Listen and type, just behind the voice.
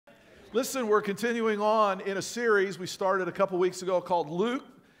Listen, we're continuing on in a series we started a couple weeks ago called Luke,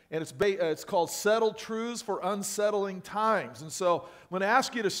 and it's called Settled Truths for Unsettling Times. And so I'm going to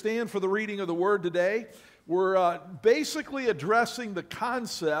ask you to stand for the reading of the Word today. We're basically addressing the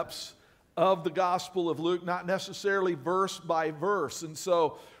concepts of the Gospel of Luke, not necessarily verse by verse. And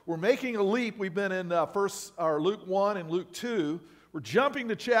so we're making a leap. We've been in Luke 1 and Luke 2. We're jumping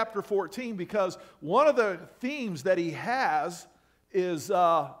to chapter 14 because one of the themes that he has is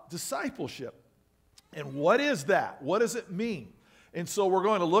discipleship. And what is that? What does it mean? And so we're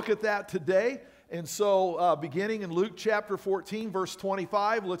going to look at that today. And so beginning in Luke chapter 14, verse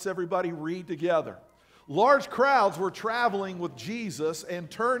 25, let's everybody read together. Large crowds were traveling with Jesus,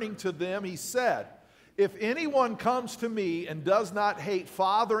 and turning to them, he said, "If anyone comes to me and does not hate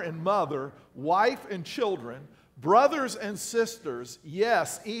father and mother, wife and children, brothers and sisters,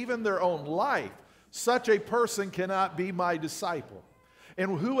 yes, even their own life, such a person cannot be my disciple.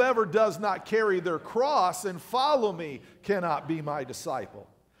 And whoever does not carry their cross and follow me cannot be my disciple.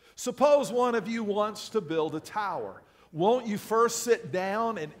 Suppose one of you wants to build a tower. Won't you first sit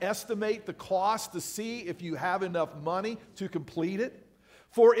down and estimate the cost to see if you have enough money to complete it?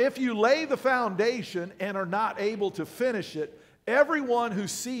 For if you lay the foundation and are not able to finish it, everyone who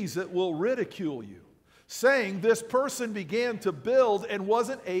sees it will ridicule you, saying, 'This person began to build and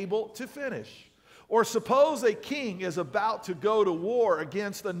wasn't able to finish.' Or suppose a king is about to go to war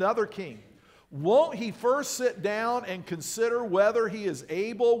against another king. Won't he first sit down and consider whether he is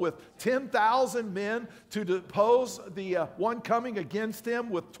able with 10,000 men to depose the one coming against him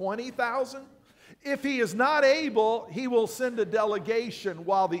with 20,000? If he is not able, he will send a delegation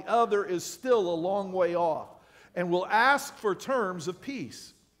while the other is still a long way off, and will ask for terms of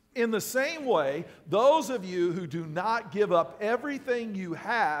peace. In the same way, those of you who do not give up everything you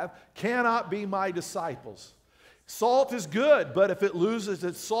have cannot be my disciples. Salt is good, but if it loses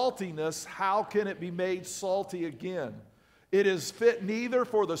its saltiness, how can it be made salty again? It is fit neither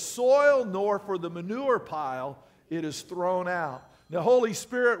for the soil nor for the manure pile. It is thrown out." Now, Holy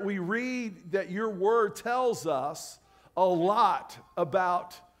Spirit, we read that your word tells us a lot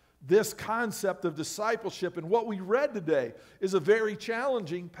about this concept of discipleship, and what we read today is a very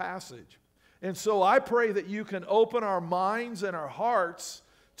challenging passage. And so I pray that you can open our minds and our hearts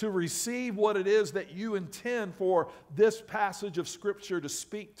to receive what it is that you intend for this passage of Scripture to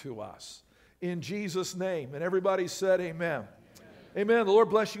speak to us. In Jesus' name. And everybody said amen. Amen. The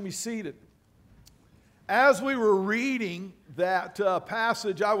Lord bless you. Be seated. As we were reading that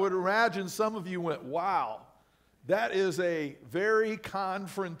passage, I would imagine some of you went, wow. That is a very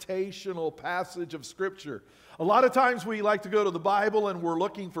confrontational passage of Scripture. A lot of times we like to go to the Bible and we're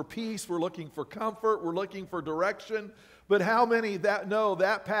looking for peace, we're looking for comfort, we're looking for direction. But how many that know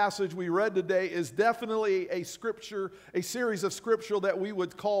that passage we read today is definitely a series of Scripture that we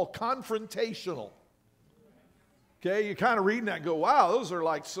would call confrontational. Okay, you're kind of reading that and go, wow, those are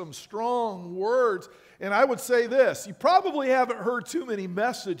like some strong words. And I would say this, you probably haven't heard too many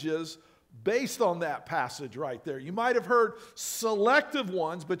messages based on that passage right there. You might have heard selective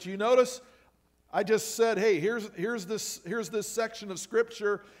ones, but you notice I just said, hey, here's this section of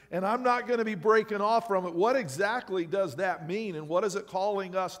Scripture, and I'm not going to be breaking off from it. What exactly does that mean, and what is it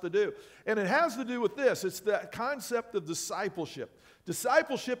calling us to do? And it has to do with this. It's the concept of discipleship.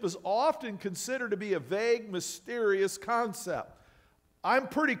 Discipleship is often considered to be a vague, mysterious concept. I'm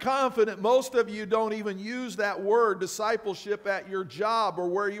pretty confident most of you don't even use that word discipleship at your job or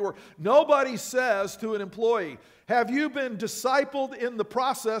where you are. Nobody says to an employee, "Have you been discipled in the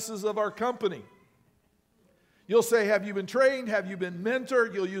processes of our company?" You'll say, "Have you been trained? Have you been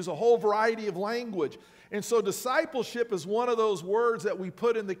mentored?" You'll use a whole variety of language. And so discipleship is one of those words that we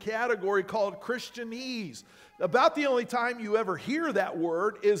put in the category called Christianese. About the only time you ever hear that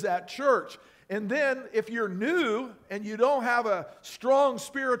word is at church. And then if you're new and you don't have a strong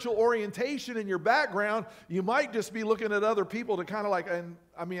spiritual orientation in your background, you might just be looking at other people to kind of like, and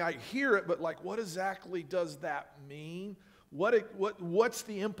I mean, I hear it, but like, what exactly does that mean? What's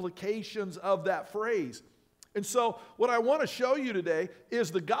the implications of that phrase? And so what I want to show you today is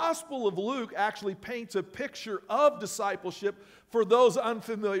the Gospel of Luke actually paints a picture of discipleship for those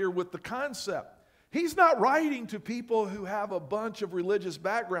unfamiliar with the concept. He's not writing to people who have a bunch of religious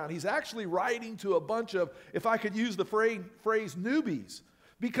background. He's actually writing to a bunch of, if I could use the phrase newbies,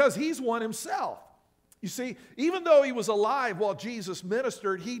 because he's one himself. You see, even though he was alive while Jesus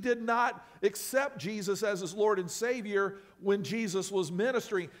ministered, he did not accept Jesus as his Lord and Savior when Jesus was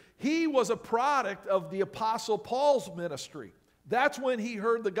ministering. He was a product of the Apostle Paul's ministry. That's when he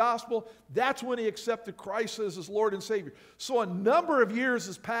heard the gospel. That's when he accepted Christ as his Lord and Savior. So a number of years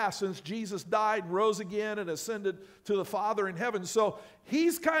has passed since Jesus died and rose again and ascended to the Father in heaven. So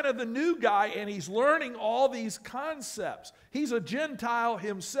he's kind of the new guy, and he's learning all these concepts. He's a Gentile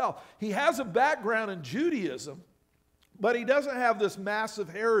himself. He has a background in Judaism, but he doesn't have this massive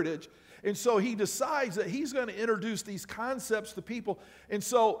heritage. And so he decides that he's going to introduce these concepts to people. And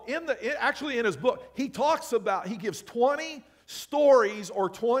so actually in his book, he gives 20 stories or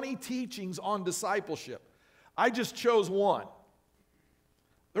 20 teachings on discipleship. I just chose one.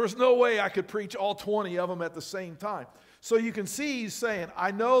 There was no way I could preach all 20 of them at the same time. So you can see he's saying,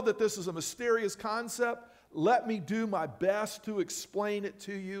 I know that this is a mysterious concept. Let me do my best to explain it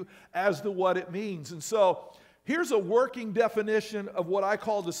to you as to what it means. And so here's a working definition of what I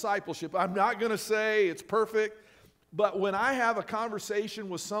call discipleship. I'm not going to say it's perfect, but when I have a conversation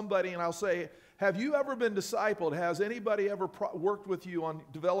with somebody and I'll say, have you ever been discipled? Has anybody ever worked with you on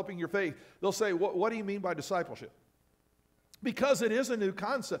developing your faith? They'll say, what do you mean by discipleship? Because it is a new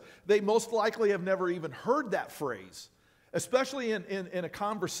concept. They most likely have never even heard that phrase, especially in a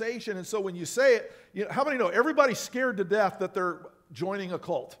conversation. And so when you say it, how many know everybody's scared to death that they're joining a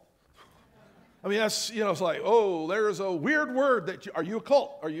cult? I mean, that's, it's like, oh, there's a weird word are you a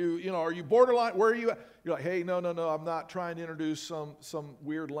cult? Are you borderline? Where are you at? You're like, hey, no, I'm not trying to introduce some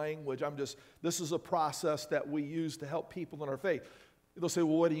weird language. This is a process that we use to help people in our faith. They'll say,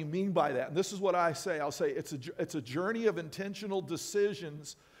 well, what do you mean by that? And this is what I say. I'll say it's a journey of intentional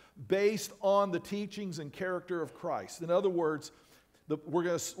decisions based on the teachings and character of Christ. In other words,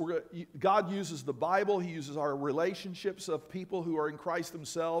 God uses the Bible. He uses our relationships of people who are in Christ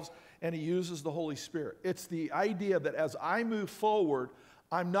themselves, and he uses the Holy Spirit. It's the idea that as I move forward,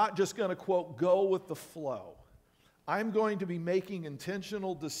 I'm not just going to, quote, go with the flow. I'm going to be making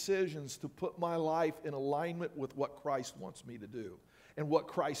intentional decisions to put my life in alignment with what Christ wants me to do and what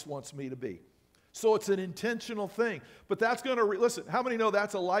Christ wants me to be. So it's an intentional thing. But that's going to, listen, how many know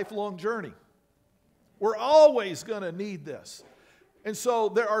that's a lifelong journey? We're always going to need this. And so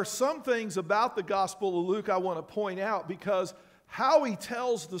there are some things about the Gospel of Luke I want to point out, because how he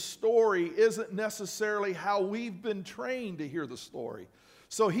tells the story isn't necessarily how we've been trained to hear the story.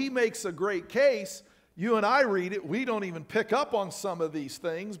 So he makes a great case. You and I read it, we don't even pick up on some of these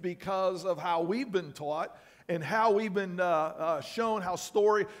things because of how we've been taught and how we've been shown how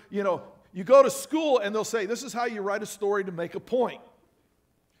story, you go to school and they'll say, this is how you write a story to make a point.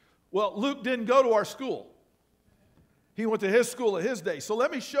 Well, Luke didn't go to our school. He went to his school at his day. So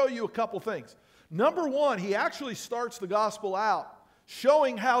let me show you a couple things. Number one, he actually starts the gospel out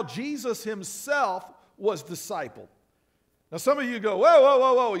showing how Jesus himself was discipled. Now, some of you go,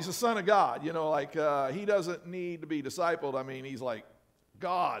 whoa, he's the Son of God. He doesn't need to be discipled. I mean, he's like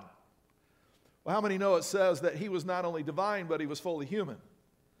God. Well, how many know it says that he was not only divine, but he was fully human?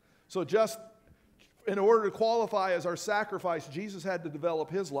 So just in order to qualify as our sacrifice, Jesus had to develop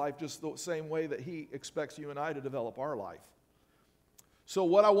his life just the same way that he expects you and I to develop our life. So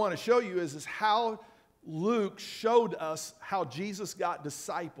what I want to show you is how Luke showed us how Jesus got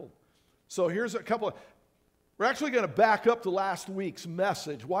discipled. So here's a couple of... We're actually going to back up to last week's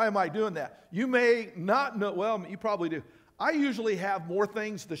message. Why am I doing that? You may not know, well, you probably do. I usually have more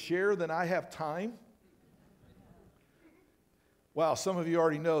things to share than I have time. Wow, some of you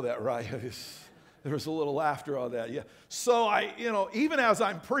already know that, right? There was a little laughter on that, yeah. So even as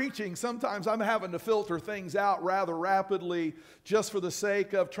I'm preaching, sometimes I'm having to filter things out rather rapidly just for the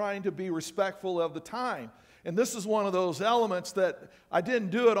sake of trying to be respectful of the time. And this is one of those elements that I didn't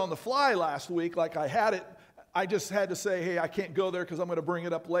do it on the fly last week like I had it. I just had to say, hey, I can't go there because I'm going to bring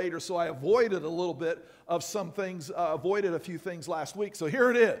it up later. So I avoided a little bit of some things, avoided a few things last week. So here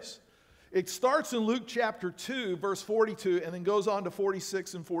it is. It starts in Luke chapter 2, verse 42, and then goes on to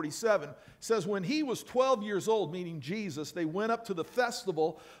 46 and 47. It says, when he was 12 years old, meaning Jesus, they went up to the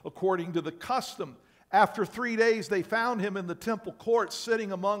festival according to the custom. After 3 days, they found him in the temple courts,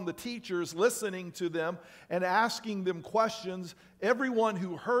 sitting among the teachers, listening to them and asking them questions. Everyone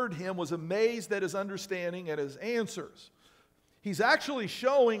who heard him was amazed at his understanding and his answers. He's actually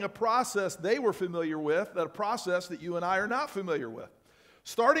showing a process they were familiar with, a process that you and I are not familiar with.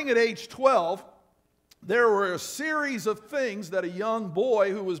 Starting at age 12, there were a series of things that a young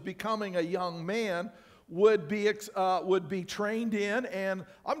boy who was becoming a young man would be trained in, and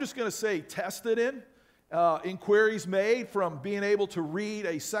I'm just going to say tested in. Inquiries made, from being able to read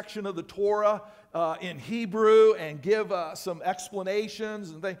a section of the Torah in Hebrew and give some explanations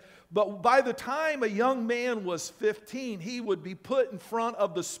and things. But by the time a young man was 15, he would be put in front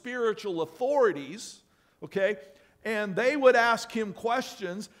of the spiritual authorities, okay, and they would ask him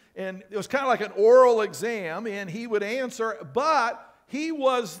questions, and it was kind of like an oral exam, and he would answer, but he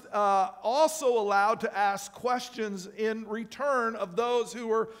was also allowed to ask questions in return of those who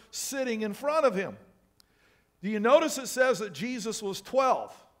were sitting in front of him. Do you notice it says that Jesus was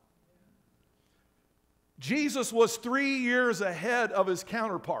 12? Jesus was 3 years ahead of his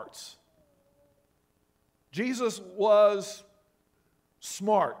counterparts. Jesus was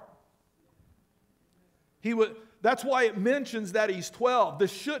smart. That's why it mentions that he's 12.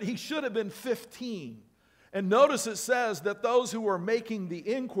 He should have been 15. And notice it says that those who are making the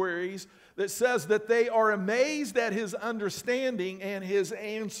inquiries, that says that they are amazed at his understanding and his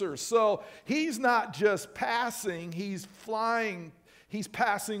answers. So he's not just passing, he's flying. He's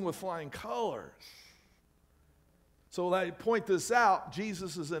passing with flying colors. So when I point this out,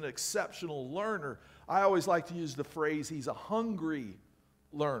 Jesus is an exceptional learner. I always like to use the phrase, he's a hungry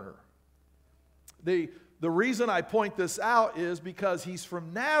learner. The reason I point this out is because he's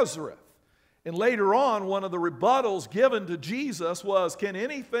from Nazareth. And later on, one of the rebuttals given to Jesus was, can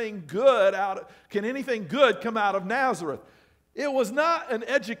anything good come out of Nazareth? It was not an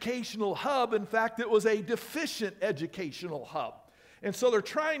educational hub. In fact, it was a deficient educational hub. And so they're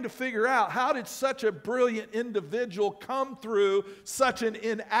trying to figure out, how did such a brilliant individual come through such an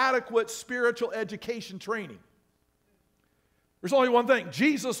inadequate spiritual education training? There's only one thing.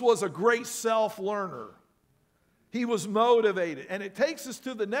 Jesus was a great self-learner. He was motivated. And it takes us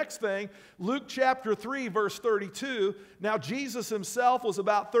to the next thing. Luke chapter 3, verse 32. Now, Jesus himself was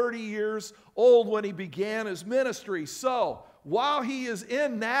about 30 years old when he began his ministry. So, while he is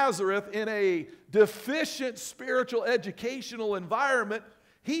in Nazareth in a deficient spiritual educational environment,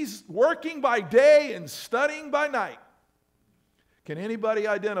 he's working by day and studying by night. Can anybody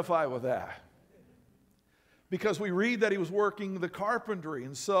identify with that? Because we read that he was working the carpentry.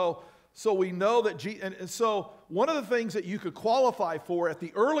 And so we know that, and so one of the things that you could qualify for at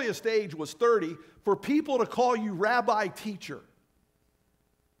the earliest age was 30, for people to call you rabbi teacher.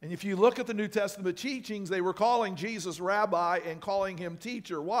 And if you look at the New Testament teachings, they were calling Jesus rabbi and calling him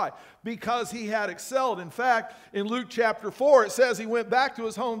teacher. Why? Because he had excelled. In fact, in Luke chapter 4, it says he went back to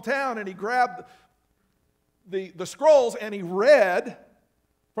his hometown and he grabbed the scrolls and he read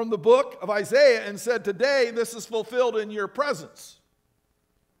from the book of Isaiah and said, today this is fulfilled in your presence.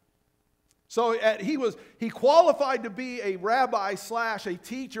 So he qualified to be a rabbi / a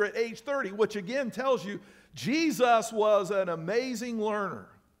teacher at age 30, which again tells you Jesus was an amazing learner.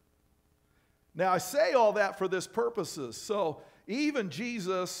 Now I say all that for this purposes. So even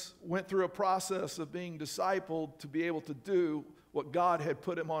Jesus went through a process of being discipled to be able to do what God had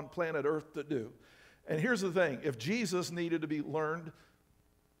put him on planet Earth to do. And here's the thing, if Jesus needed to be learned,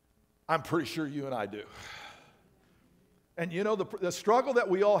 I'm pretty sure you and I do. And you know, the struggle that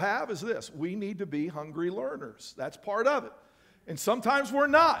we all have is this. We need to be hungry learners. That's part of it. And sometimes we're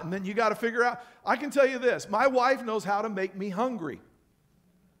not. And then you got to figure out. I can tell you this. My wife knows how to make me hungry.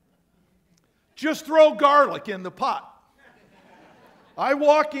 Just throw garlic in the pot. I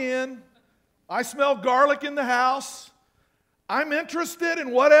walk in. I smell garlic in the house. I'm interested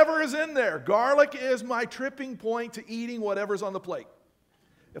in whatever is in there. Garlic is my tripping point to eating whatever's on the plate.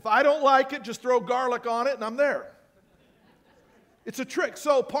 If I don't like it, just throw garlic on it and I'm there. It's a trick.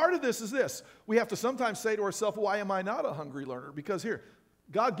 So part of this is this. We have to sometimes say to ourselves, why am I not a hungry learner? Because here,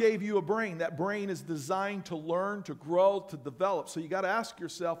 God gave you a brain. That brain is designed to learn, to grow, to develop. So you got to ask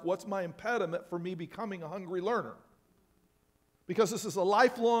yourself, what's my impediment for me becoming a hungry learner? Because this is a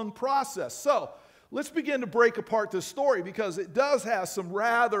lifelong process. So let's begin to break apart this story because it does have some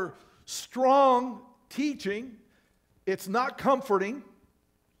rather strong teaching. It's not comforting.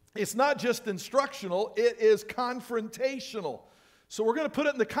 It's not just instructional. It is confrontational. So we're going to put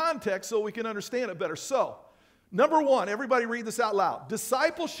it in the context so we can understand it better. So, number one, everybody read this out loud.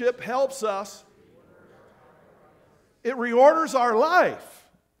 Discipleship helps us. It reorders our life.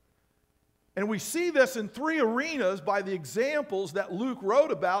 And we see this in 3 arenas by the examples that Luke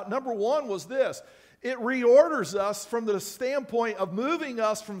wrote about. Number one was this. It reorders us from the standpoint of moving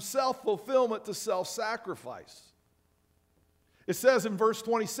us from self-fulfillment to self-sacrifice. It says in verse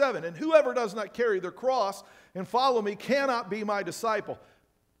 27, and whoever does not carry their cross and follow me cannot be my disciple.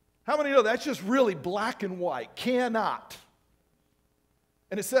 How many know that's just really black and white? Cannot.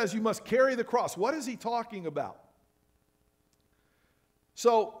 And it says you must carry the cross. What is he talking about?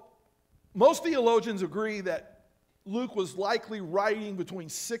 So, most theologians agree that Luke was likely writing between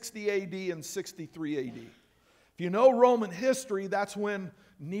 60 AD and 63 AD. If you know Roman history, that's when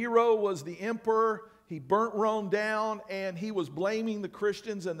Nero was the emperor. He burnt Rome down, and he was blaming the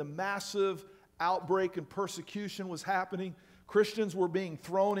Christians, and the massive outbreak and persecution was happening. Christians were being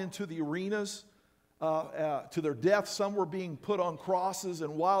thrown into the arenas to their death. Some were being put on crosses,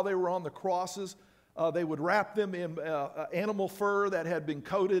 and while they were on the crosses, they would wrap them in animal fur that had been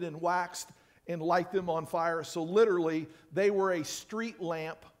coated and waxed and light them on fire. So literally, they were a street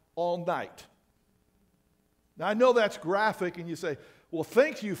lamp all night. Now, I know that's graphic, and you say, well,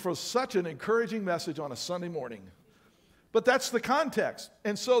 thank you for such an encouraging message on a Sunday morning. But that's the context.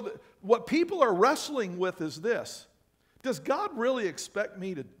 And so what people are wrestling with is this. Does God really expect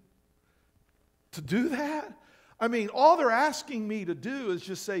me to do that? I mean, all they're asking me to do is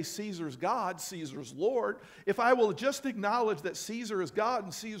just say Caesar's God, Caesar's Lord. If I will just acknowledge that Caesar is God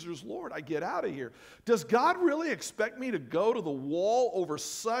and Caesar's Lord, I get out of here. Does God really expect me to go to the wall over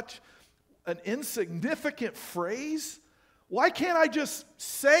such an insignificant phrase? Why can't I just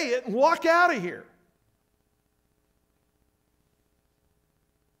say it and walk out of here?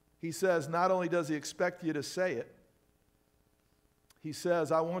 He says, not only does he expect you to say it, he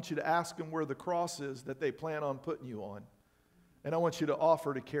says, I want you to ask them where the cross is that they plan on putting you on, and I want you to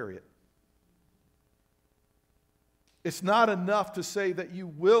offer to carry it. It's not enough to say that you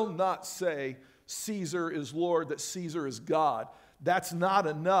will not say Caesar is Lord, that Caesar is God. That's not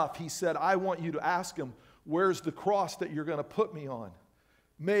enough. He said, I want you to ask him, where's the cross that you're going to put me on?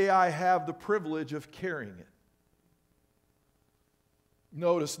 May I have the privilege of carrying it?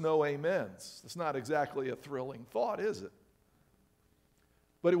 Notice no amens. It's not exactly a thrilling thought, is it?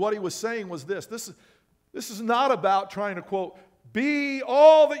 But what he was saying was this. This is not about trying to, quote, be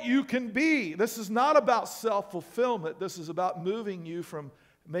all that you can be. This is not about self-fulfillment. This is about moving you from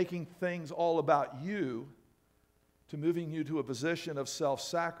making things all about you to moving you to a position of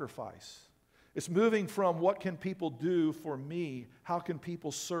self-sacrifice. It's moving from what can people do for me, how can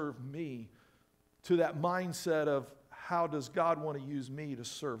people serve me, to that mindset of how does God want to use me to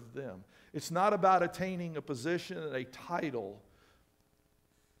serve them. It's not about attaining a position, a title,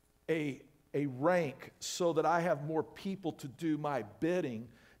 a rank so that I have more people to do my bidding.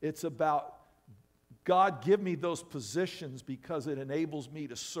 It's about God, give me those positions because it enables me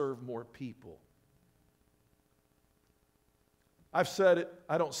to serve more people. I've said it,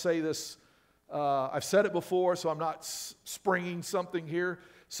 I don't say this, I've said it before, so I'm not springing something here.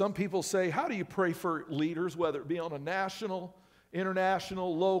 Some people say, how do you pray for leaders, whether it be on a national,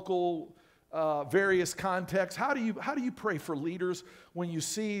 international, local, various contexts? How do you pray for leaders when you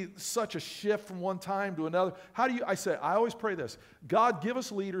see such a shift from one time to another? I always pray this: God, give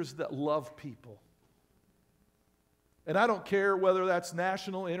us leaders that love people. And I don't care whether that's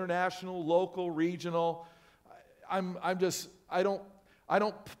national, international, local, regional. I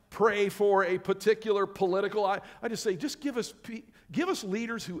don't pray for a particular political. I just say, just give us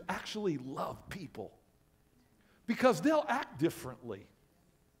leaders who actually love people, because they'll act differently.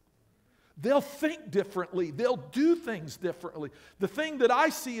 They'll think differently. They'll do things differently. The thing that I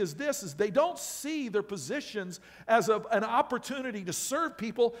see is this, is they don't see their positions as an opportunity to serve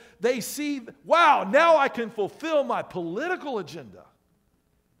people. They see, wow, now I can fulfill my political agenda.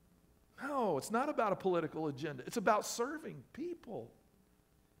 No, it's not about a political agenda. It's about serving people.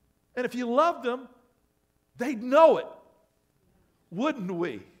 And if you love them, they'd know it. Wouldn't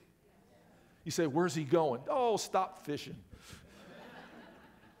we? You say, where's he going? Oh, stop fishing.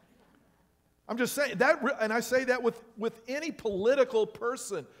 I'm just saying that, and I say that with any political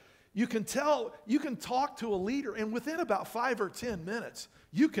person. You can tell, you can talk to a leader, and within about 5 or 10 minutes,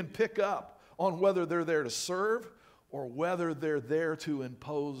 you can pick up on whether they're there to serve or whether they're there to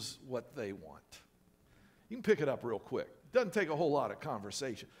impose what they want. You can pick it up real quick. It doesn't take a whole lot of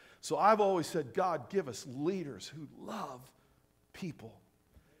conversation. So I've always said, God, give us leaders who love people.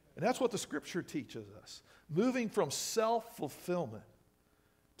 And that's what the Scripture teaches us. Moving from self-fulfillment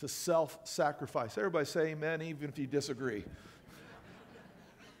to self-sacrifice. Everybody say amen, even if you disagree.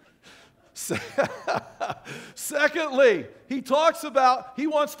 Secondly, he talks about he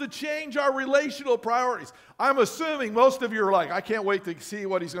wants to change our relational priorities. I'm assuming most of you are like, I can't wait to see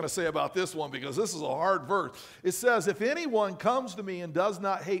what he's going to say about this one, because this is a hard verse. It says, if anyone comes to me and does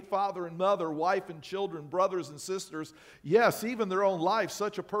not hate father and mother, wife and children, brothers and sisters, yes, even their own life,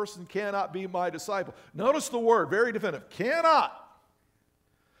 such a person cannot be my disciple. Notice the word, very definitive, cannot.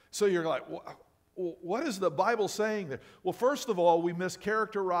 So you're like, what is the Bible saying there? Well, first of all, we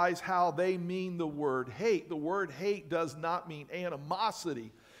mischaracterize how they mean the word hate. The word hate does not mean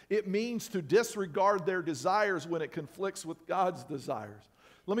animosity. It means to disregard their desires when it conflicts with God's desires.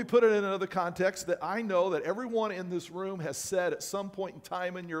 Let me put it in another context that I know that everyone in this room has said at some point in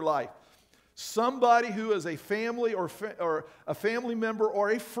time in your life. Somebody who is a family or a family member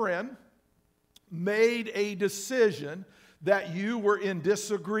or a friend made a decision that you were in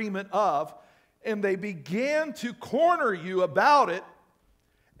disagreement of, and they began to corner you about it,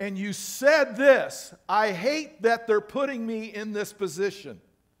 and you said this, I hate that they're putting me in this position.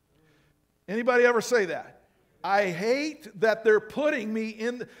 Anybody ever say that? I hate that they're putting me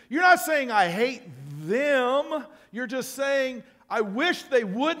in. You're not saying I hate them. You're just saying, I wish they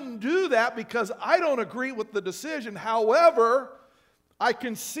wouldn't do that because I don't agree with the decision. However, I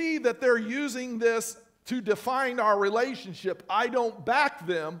can see that they're using this to define our relationship. I don't back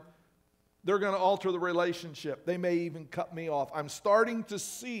them. They're going to alter the relationship. They may even cut me off. I'm starting to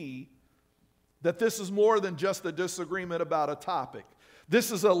see that this is more than just a disagreement about a topic.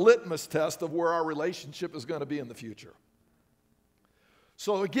 This is a litmus test of where our relationship is going to be in the future.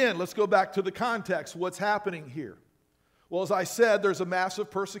 So again, let's go back to the context. What's happening here? Well, as I said, there's a massive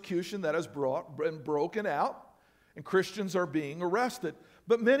persecution that has been broken out, and Christians are being arrested.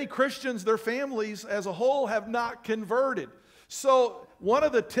 But many Christians, their families as a whole, have not converted. So one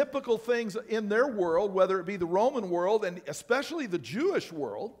of the typical things in their world, whether it be the Roman world and especially the Jewish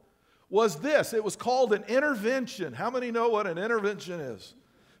world, was this. It was called an intervention. How many know what an intervention is?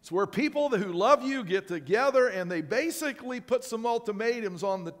 It's where people who love you get together and they basically put some ultimatums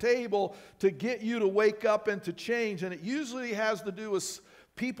on the table to get you to wake up and to change. And it usually has to do with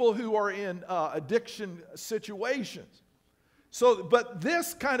people who are in addiction situations. So, but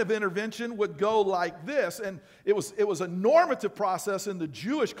this kind of intervention would go like this, and it was a normative process in the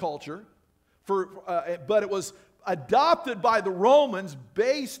Jewish culture, but it was adopted by the Romans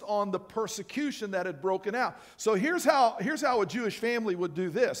based on the persecution that had broken out. So here's how a Jewish family would do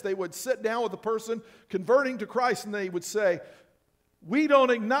this. They would sit down with a person converting to Christ, and they would say, we don't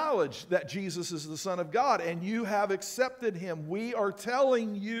acknowledge that Jesus is the Son of God, and you have accepted him. We are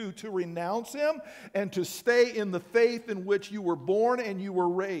telling you to renounce him and to stay in the faith in which you were born and you were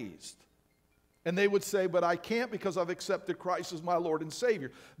raised. And they would say, but I can't because I've accepted Christ as my Lord and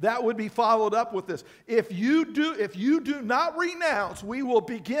Savior. That would be followed up with this. If you do not renounce, we will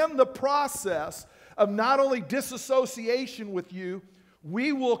begin the process of not only disassociation with you,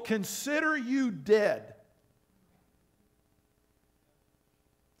 we will consider you dead.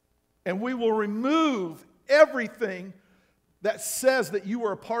 And we will remove everything that says that you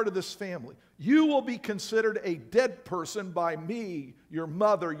are a part of this family. You will be considered a dead person by me, your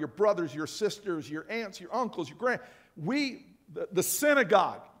mother, your brothers, your sisters, your aunts, your uncles, your the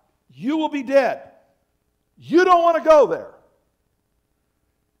synagogue. You will be dead. You don't want to go there.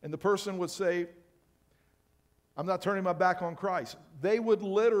 And the person would say, I'm not turning my back on Christ. They would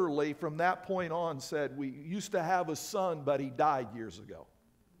literally, from that point on, said, we used to have a son, but he died years ago.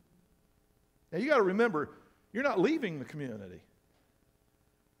 Now you got to remember, you're not leaving the community.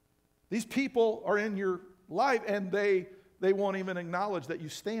 These people are in your life, and they won't even acknowledge that you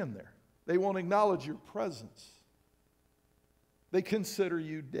stand there. They won't acknowledge your presence. They consider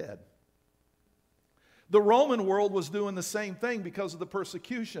you dead. The Roman world was doing the same thing because of the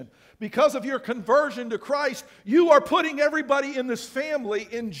persecution. Because of your conversion to Christ, you are putting everybody in this family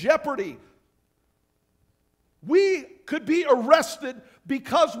in jeopardy. We could be arrested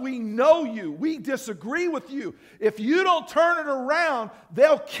because we know you. We disagree with you. If you don't turn it around,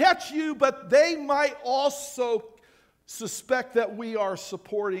 they'll catch you, but they might also suspect that we are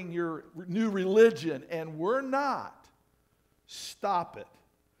supporting your new religion, and we're not. Stop it.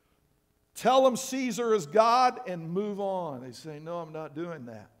 Tell them Caesar is God and move on. They say, no, I'm not doing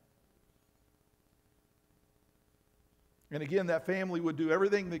that. And again, that family would do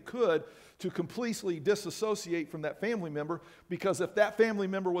everything they could to completely disassociate from that family member, because if that family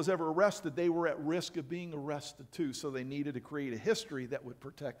member was ever arrested, they were at risk of being arrested too. So they needed to create a history that would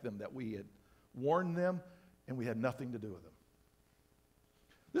protect them, that we had warned them and we had nothing to do with them.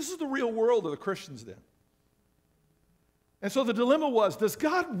 This is the real world of the Christians then. And so the dilemma was, does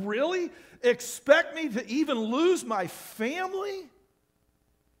God really expect me to even lose my family?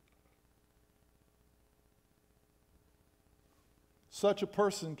 Such a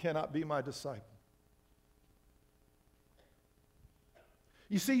person cannot be my disciple.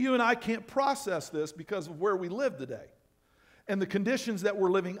 You see, you and I can't process this because of where we live today and the conditions that we're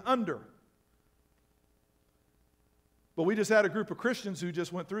living under. But we just had a group of Christians who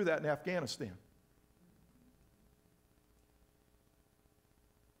just went through that in Afghanistan.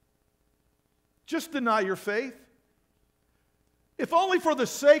 Just deny your faith, if only for the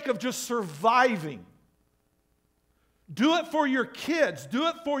sake of just surviving. Do it for your kids. Do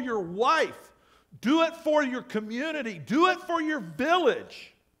it for your wife. Do it for your community. Do it for your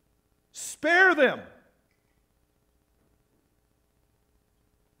village. Spare them.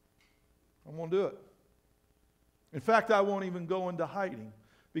 I won't do it. In fact, I won't even go into hiding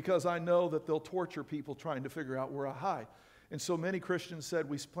because I know that they'll torture people trying to figure out where I hide. And so many Christians said,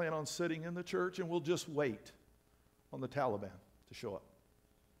 we plan on sitting in the church and we'll just wait on the Taliban to show up.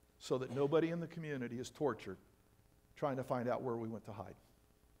 so that nobody in the community is tortured trying to find out where we went to hide.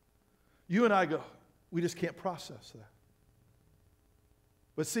 You and I go, we just can't process that.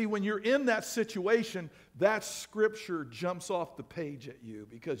 But see, when you're in that situation, that scripture jumps off the page at you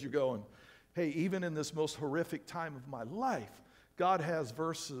because you're going, hey, even in this most horrific time of my life, God has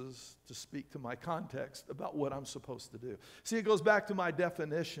verses to speak to my context about what I'm supposed to do. See, it goes back to my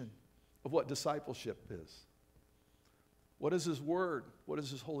definition of what discipleship is. What is His Word? What does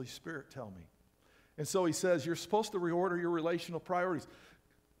His Holy Spirit tell me? And so He says, you're supposed to reorder your relational priorities.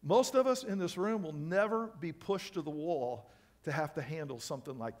 Most of us in this room will never be pushed to the wall to have to handle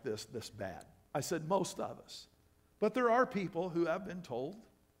something like this bad. I said most of us. But there are people who have been told,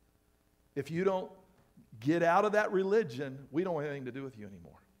 if you don't get out of that religion, we don't want anything to do with you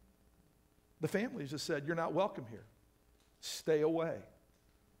anymore. The families just said, you're not welcome here. Stay away.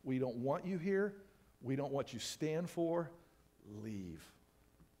 We don't want you here. We don't want you stand for. Leave.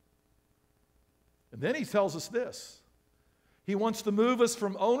 And then He tells us this. He wants to move us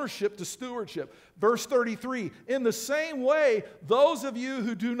from ownership to stewardship. Verse 33, in the same way, those of you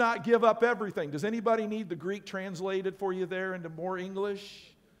who do not give up everything. Does anybody need the Greek translated for you there into more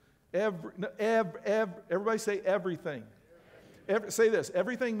English? Everybody say everything. Say this,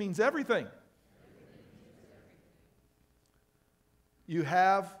 everything means everything. You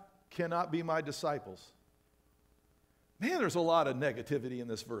cannot be my disciples. Man, there's a lot of negativity in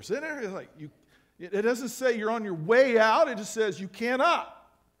this verse. Isn't there? Like it doesn't say you're on your way out. It just says you cannot.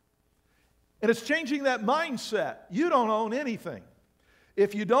 And it's changing that mindset. You don't own anything.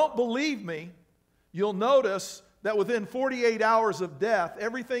 If you don't believe me, you'll notice that within 48 hours of death,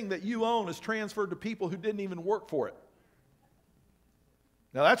 everything that you own is transferred to people who didn't even work for it.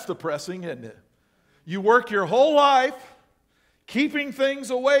 Now that's depressing, isn't it? You work your whole life keeping things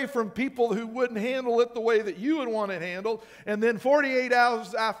away from people who wouldn't handle it the way that you would want it handled, and then 48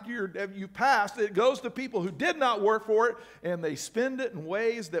 hours after you passed, it goes to people who did not work for it, and they spend it in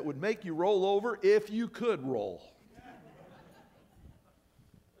ways that would make you roll over if you could roll.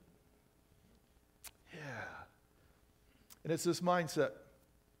 Yeah. And it's this mindset.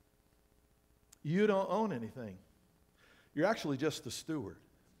 You don't own anything. You're actually just the steward.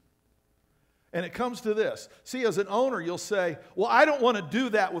 And it comes to this. See, as an owner, you'll say, well, I don't want to do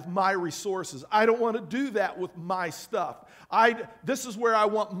that with my resources. I don't want to do that with my stuff. This is where I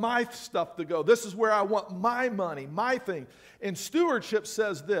want my stuff to go. This is where I want my money, my thing. And stewardship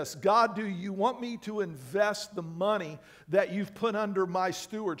says this, God, do you want me to invest the money that you've put under my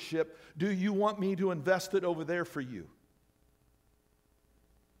stewardship? Do you want me to invest it over there for you?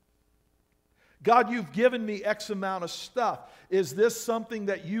 God, you've given me X amount of stuff. Is this something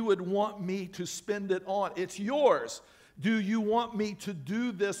that you would want me to spend it on? It's yours. Do you want me to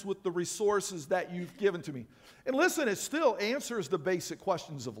do this with the resources that you've given to me? And listen, it still answers the basic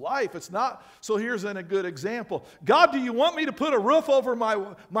questions of life. It's not, so here's a good example. God, do you want me to put a roof over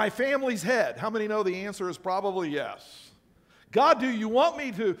my family's head? How many know the answer is probably yes? God, do you want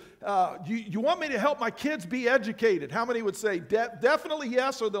me to you want me to help my kids be educated? How many would say definitely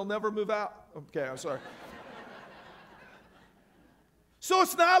yes, or they'll never move out? Okay, I'm sorry. So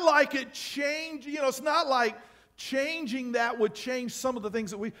it's not like it changed, it's not like changing that would change some of the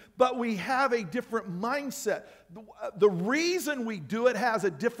things that but we have a different mindset. The reason we do it has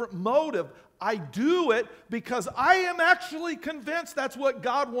a different motive. I do it because I am actually convinced that's what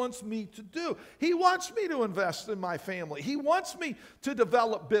God wants me to do. He wants me to invest in my family. He wants me to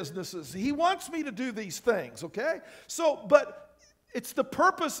develop businesses. He wants me to do these things, okay? But it's the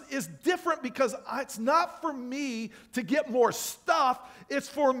purpose is different because it's not for me to get more stuff. It's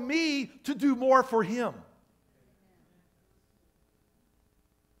for me to do more for Him.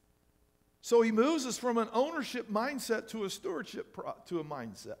 So He moves us from an ownership mindset to a stewardship to a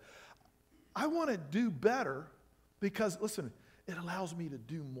mindset. I want to do better because, listen, it allows me to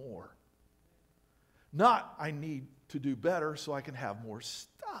do more. Not I need to do better so I can have more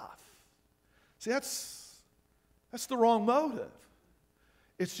stuff. See, that's the wrong motive.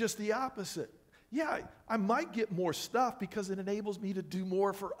 It's just the opposite. Yeah, I might get more stuff because it enables me to do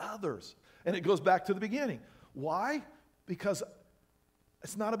more for others. And it goes back to the beginning. Why? Because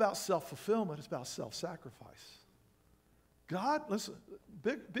it's not about self-fulfillment, it's about self-sacrifice. God, listen,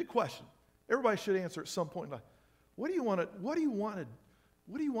 big question. Everybody should answer at some point in life. What do you want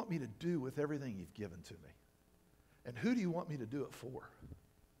me to do with everything you've given to me? And who do you want me to do it for?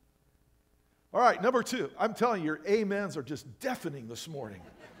 All right, number 2. I'm telling you, your amens are just deafening this morning.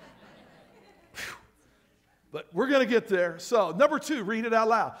 But we're going to get there. So, number 2, read it out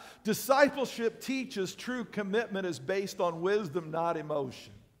loud. Discipleship teaches true commitment is based on wisdom, not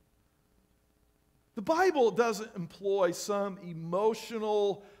emotion. The Bible doesn't employ some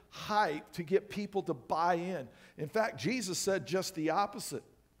emotional hype to get people to buy in. In fact, Jesus said just the opposite.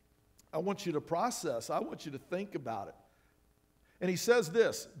 I want you to process. I want you to think about it. And he says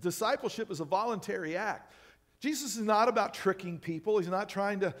this, discipleship is a voluntary act. Jesus is not about tricking people. He's not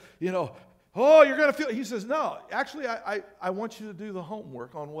trying to, oh, you're going to feel. He says, no, actually, I want you to do the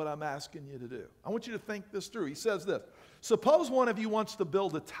homework on what I'm asking you to do. I want you to think this through. He says this, suppose one of you wants to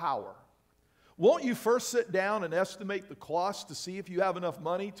build a tower. Won't you first sit down and estimate the cost to see if you have enough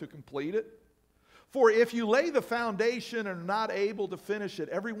money to complete it? For if you lay the foundation and are not able to finish it,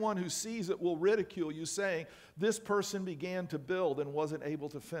 everyone who sees it will ridicule you, saying, this person began to build and wasn't able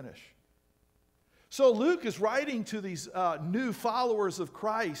to finish. So Luke is writing to these new followers of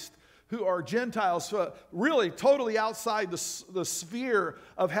Christ who are Gentiles, really totally outside the sphere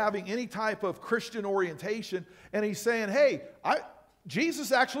of having any type of Christian orientation. And he's saying, hey,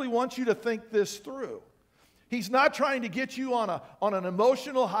 Jesus actually wants you to think this through. He's not trying to get you on an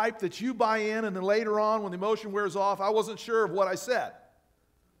emotional hype that you buy in, and then later on when the emotion wears off, I wasn't sure of what I said.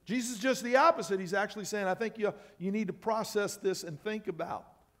 Jesus is just the opposite. He's actually saying, I think you need to process this and think about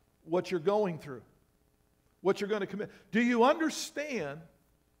what you're going through, what you're going to commit. Do you understand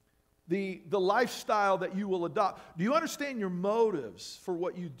the lifestyle that you will adopt? Do you understand your motives for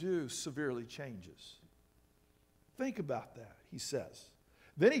what you do severely changes? Think about that, he says.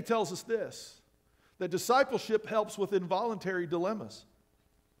 Then he tells us this, that discipleship helps with involuntary dilemmas.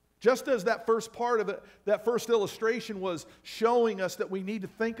 Just as that first part of it, that first illustration was showing us that we need to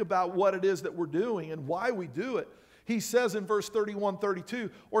think about what it is that we're doing and why we do it. He says in verse 31,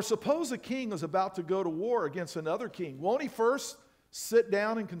 32, or suppose a king is about to go to war against another king. Won't he first sit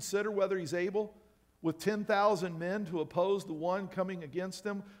down and consider whether he's able with 10,000 men to oppose the one coming against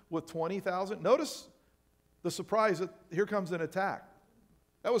him with 20,000? Notice the surprise that here comes an attack.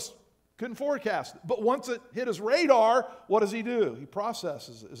 Couldn't forecast it. But once it hit his radar, what does he do? He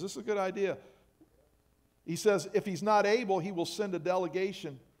processes it. Is this a good idea? He says if he's not able, he will send a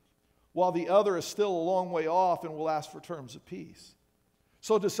delegation while the other is still a long way off and will ask for terms of peace.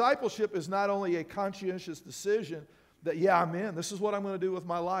 So discipleship is not only a conscientious decision that, yeah, I'm in. This is what I'm going to do with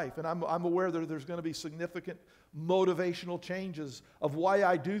my life. And I'm aware that there's going to be significant motivational changes of why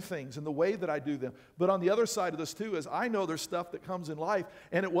I do things and the way that I do them. But on the other side of this too is I know there's stuff that comes in life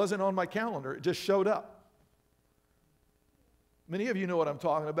and it wasn't on my calendar. It just showed up. Many of you know what I'm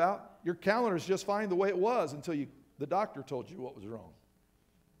talking about. Your calendar is just fine the way it was until the doctor told you what was wrong.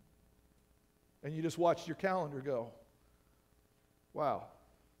 And you just watched your calendar go, wow.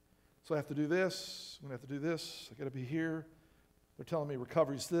 So I have to do this. I'm going to have to do this. I got to be here. They're telling me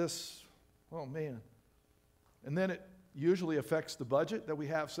recovery's this. Oh, man. And then it usually affects the budget that we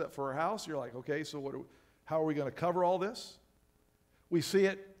have set for our house. You're like, okay, so how are we going to cover all this? We see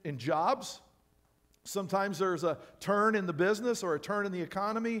it in jobs. Sometimes there's a turn in the business or a turn in the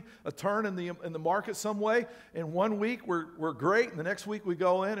economy, a turn in the market some way. And one week we're great, and the next week we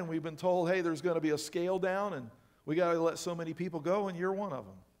go in and we've been told, hey, there's going to be a scale down, and we got to let so many people go, and you're one of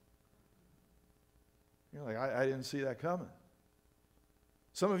them. You're like, I didn't see that coming.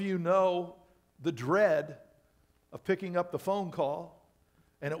 Some of you know the dread of picking up the phone call,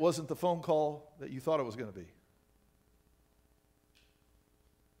 and it wasn't the phone call that you thought it was going to be.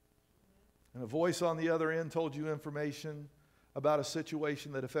 And a voice on the other end told you information about a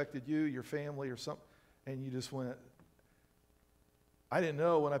situation that affected you, your family, or something, and you just went, I didn't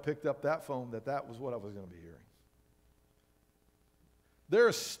know when I picked up that phone that was what I was going to be hearing.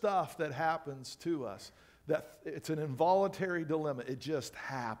 There's stuff that happens to us that it's an involuntary dilemma. It just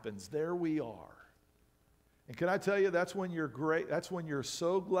happens. There we are. And can I tell you, that's when you're great. That's when you're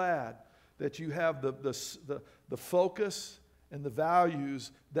so glad that you have the focus and the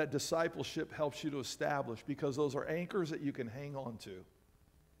values that discipleship helps you to establish, because those are anchors that you can hang on to.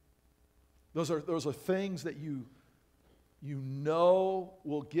 Those are things that you know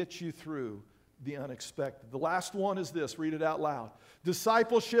will get you through the unexpected. The last one is this. Read it out loud.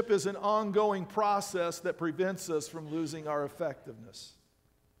 Discipleship is an ongoing process that prevents us from losing our effectiveness.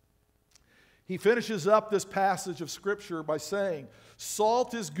 He finishes up this passage of Scripture by saying,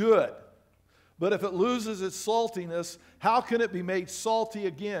 salt is good, but if it loses its saltiness, how can it be made salty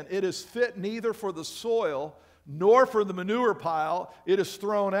again? It is fit neither for the soil nor for the manure pile. It is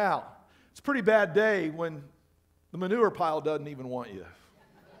thrown out. It's a pretty bad day when the manure pile doesn't even want you.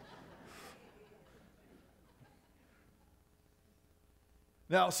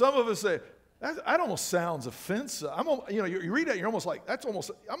 Now, some of us say, that almost sounds offensive. You read that, you're almost like,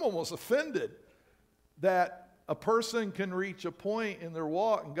 I'm almost offended that a person can reach a point in their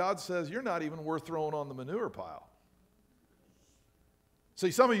walk and God says, you're not even worth throwing on the manure pile.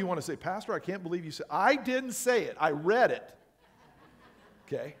 See, some of you want to say, Pastor, I can't believe you said, I didn't say it. I read it.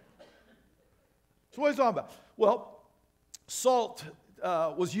 Okay? So what are you talking about? Well, salt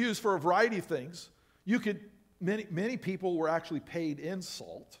was used for a variety of things. Many people were actually paid in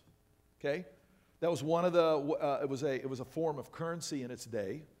salt. Okay, that was one of the. It was a form of currency in its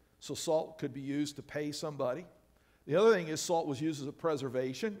day. So salt could be used to pay somebody. The other thing is salt was used as a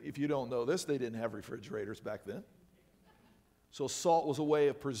preservation. If you don't know this, they didn't have refrigerators back then. So salt was a way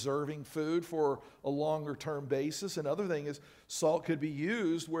of preserving food for a longer term basis. Another thing is salt could be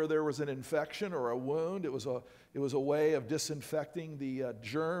used where there was an infection or a wound. It was a way of disinfecting the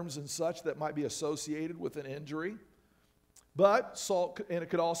germs and such that might be associated with an injury. But salt, and it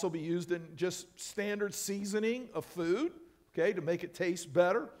could also be used in just standard seasoning of food, okay, to make it taste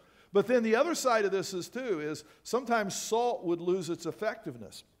better. But then the other side of this is sometimes salt would lose its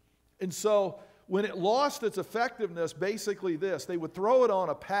effectiveness. And so when it lost its effectiveness, basically they would throw it on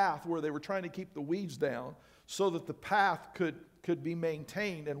a path where they were trying to keep the weeds down so that the path could be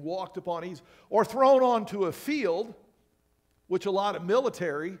maintained and walked upon ease, or thrown onto a field, which a lot of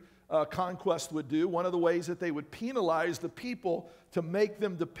military conquest would do. One of the ways that they would penalize the people to make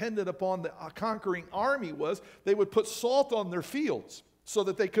them dependent upon the conquering army was they would put salt on their fields so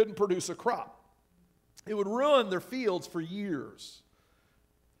that they couldn't produce a crop. It would ruin their fields for years.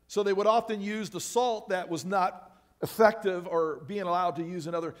 So they would often use the salt that was not effective or being allowed to use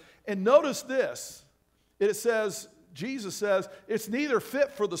another. And notice this. Jesus says, it's neither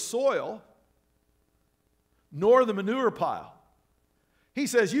fit for the soil nor the manure pile. He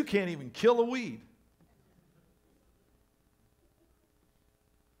says you can't even kill a weed.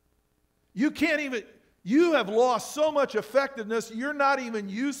 You have lost so much effectiveness, you're not even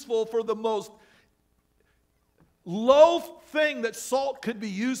useful for the most low thing that salt could be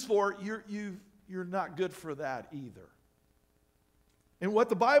used for. You're not good for that either. And what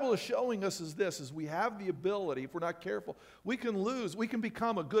the Bible is showing us is this, is we have the ability, if we're not careful, we can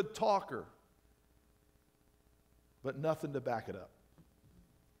become a good talker, but nothing to back it up.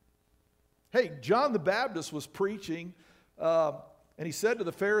 Hey, John the Baptist was preaching, and he said to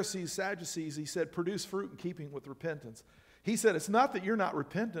the Pharisees, Sadducees, he said, produce fruit in keeping with repentance. He said, it's not that you're not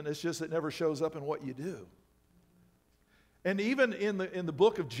repentant, it's just it never shows up in what you do. And even in the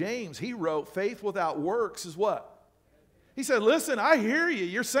book of James, he wrote, faith without works is what? He said, listen, I hear you.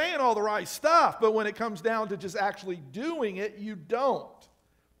 You're saying all the right stuff, but when it comes down to just actually doing it, you don't.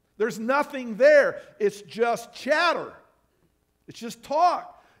 There's nothing there. It's just chatter. It's just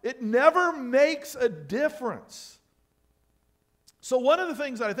talk. It never makes a difference. So one of the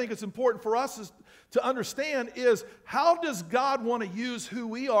things that I think is important for us is to understand is, how does God want to use who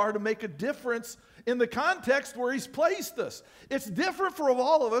we are to make a difference in the context where He's placed us? It's different for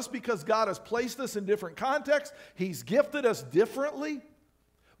all of us because God has placed us in different contexts. He's gifted us differently.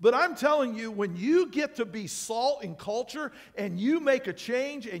 But I'm telling you, when you get to be salt in culture and you make a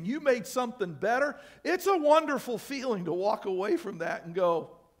change and you made something better, it's a wonderful feeling to walk away from that and go,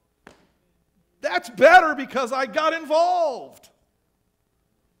 that's better because I got involved.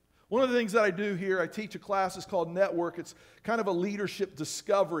 One of the things that I do here, I teach a class, it's called Network. It's kind of a leadership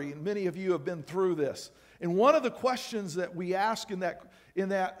discovery, and many of you have been through this. And one of the questions that we ask in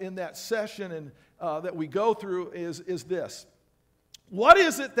that session and that we go through is this: what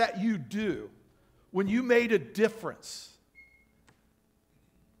is it that you do when you made a difference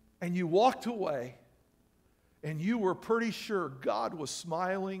and you walked away and you were pretty sure God was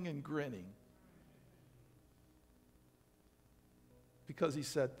smiling and grinning because He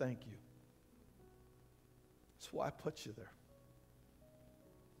said thank you? That's why I put you there.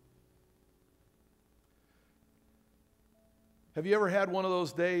 Have you ever had one of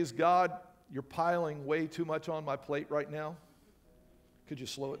those days, God, you're piling way too much on my plate right now? Could you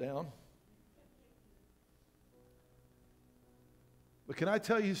slow it down? But can I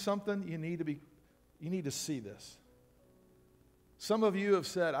tell you something? You need to see this. Some of you have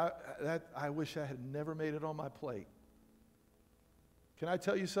said, I wish I had never made it on my plate. Can I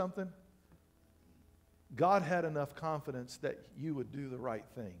tell you something? God had enough confidence that you would do the right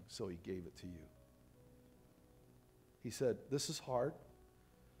thing, so He gave it to you. He said, this is hard.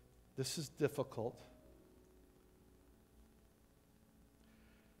 This is difficult.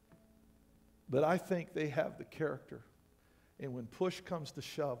 But I think they have the character. And when push comes to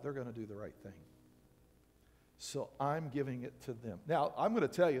shove, they're going to do the right thing. So I'm giving it to them. Now, I'm going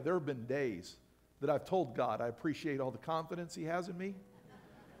to tell you, there have been days that I've told God, I appreciate all the confidence He has in me.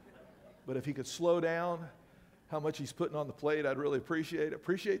 But if He could slow down how much He's putting on the plate, I'd really appreciate it.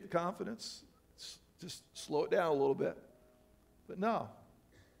 Appreciate the confidence. Just slow it down a little bit. But no.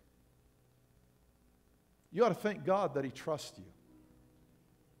 You ought to thank God that He trusts you.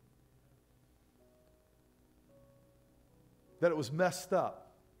 That it was messed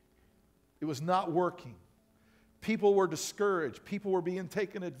up. It was not working. People were discouraged. People were being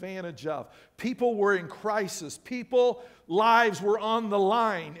taken advantage of. People were in crisis. Lives were on the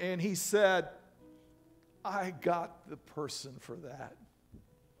line. And he said, I got the person for that.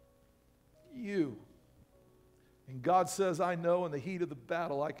 You. And God says, I know in the heat of the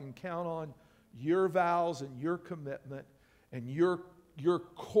battle I can count on your vows and your commitment and your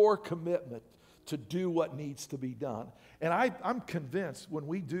core commitment to do what needs to be done. And I'm convinced when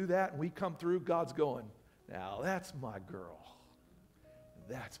we do that and we come through, God's going, now that's my girl.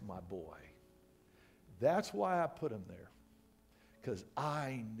 That's my boy. That's why I put them there. Because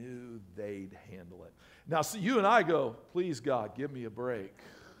I knew they'd handle it. Now, so you and I go, please, God, give me a break.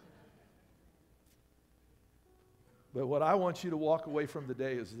 But what I want you to walk away from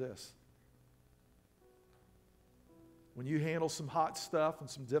today is this. When you handle some hot stuff and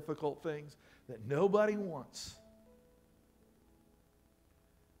some difficult things that nobody wants,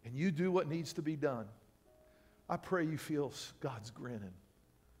 and you do what needs to be done, I pray you feel God's grinning.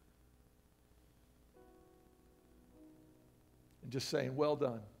 And just saying, well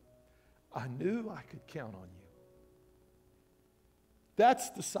done. I knew I could count on you. That's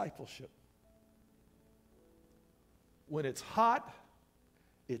discipleship. When it's hot,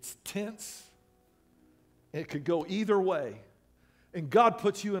 it's tense, and it could go either way. And God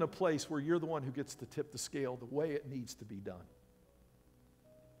puts you in a place where you're the one who gets to tip the scale the way it needs to be done.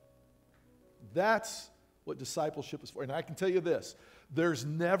 That's what discipleship is for. And I can tell you this, there's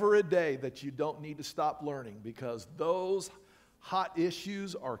never a day that you don't need to stop learning, because those hot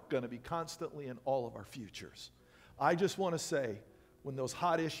issues are going to be constantly in all of our futures. I just want to say, when those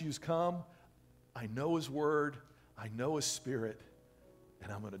hot issues come, I know His Word, I know His Spirit,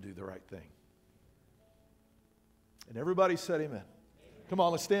 and I'm going to do the right thing. And everybody said amen. Come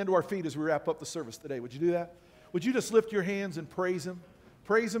on, let's stand to our feet as we wrap up the service today. Would you do that? Would you just lift your hands and praise Him?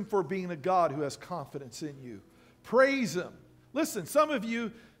 Praise Him for being a God who has confidence in you. Praise Him. Listen, some of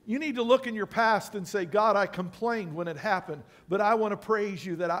you need to look in your past and say, God, I complained when it happened, but I want to praise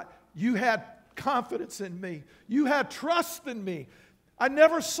you that you had confidence in me. You had trust in me. I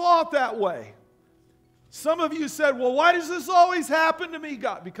never saw it that way. Some of you said, well, why does this always happen to me,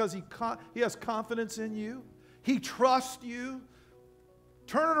 God? Because He has confidence in you. He trusts you.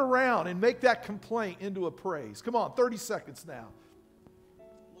 Turn it around and make that complaint into a praise. Come on, 30 seconds now.